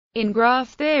In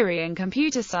graph theory and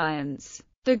computer science,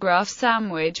 the graph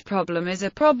sandwich problem is a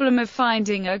problem of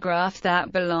finding a graph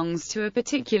that belongs to a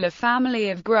particular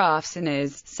family of graphs and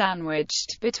is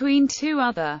sandwiched between two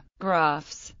other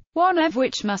graphs, one of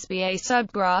which must be a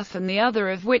subgraph and the other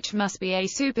of which must be a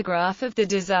supergraph of the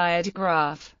desired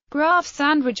graph. Graph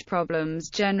sandwich problems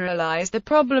generalize the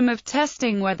problem of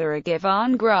testing whether a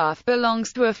given graph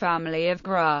belongs to a family of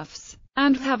graphs,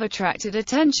 and have attracted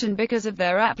attention because of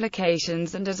their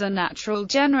applications and as a natural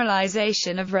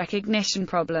generalization of recognition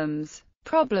problems.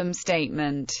 Problem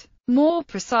statement. More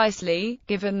precisely,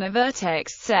 given the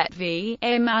vertex set V,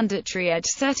 a mandatory edge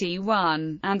set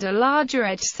E1, and a larger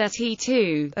edge set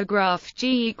E2, a graph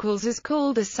G equals is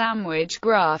called a sandwich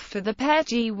graph for the pair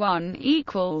G1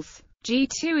 equals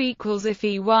G2 equals if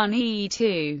E1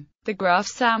 E2. The graph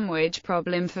sandwich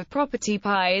problem for property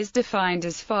pi is defined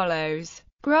as follows.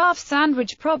 Graph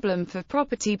sandwich problem for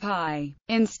property pi.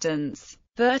 Instance.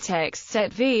 Vertex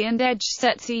set V and edge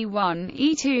sets E1,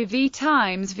 E2 V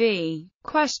times V.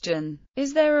 Question.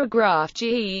 Is there a graph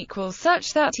G equals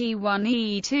such that E1,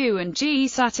 E2 and G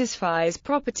satisfies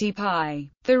property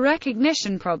pi? The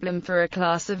recognition problem for a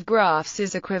class of graphs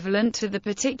is equivalent to the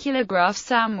particular graph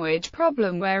sandwich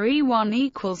problem where E1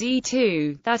 equals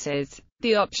E2, that is,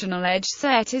 the optional edge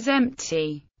set is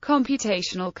empty.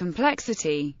 Computational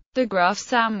complexity. The graph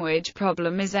sandwich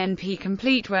problem is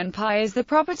NP-complete when pi is the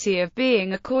property of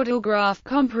being a caudal graph,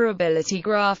 comparability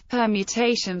graph,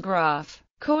 permutation graph,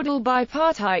 caudal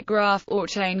bipartite graph, or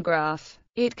chain graph.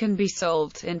 It can be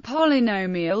solved in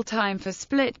polynomial time for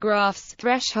split graphs,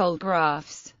 threshold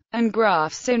graphs, and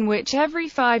graphs in which every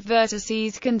 5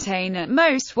 vertices contain at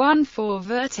most one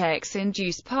 4-vertex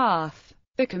induced path.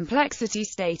 The complexity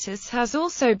status has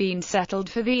also been settled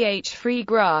for the H-free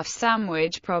graph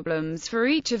sandwich problems for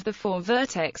each of the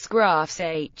 4-vertex graphs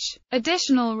H.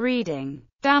 Additional reading.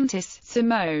 Dantes,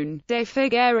 Simone, De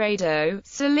Figueiredo,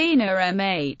 Celina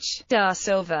M.H., Da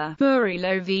Silva,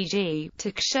 Murillo V.G.,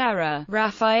 Teixeira,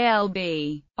 Rafael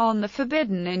B. On the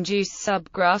forbidden induced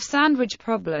subgraph sandwich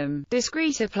problem.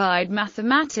 Discrete Applied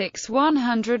Mathematics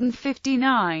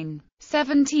 159.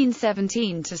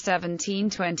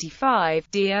 1717–1725,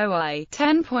 DOI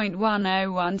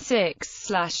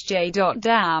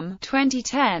 10.1016/J.Dam,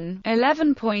 2010,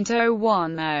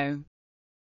 11.010.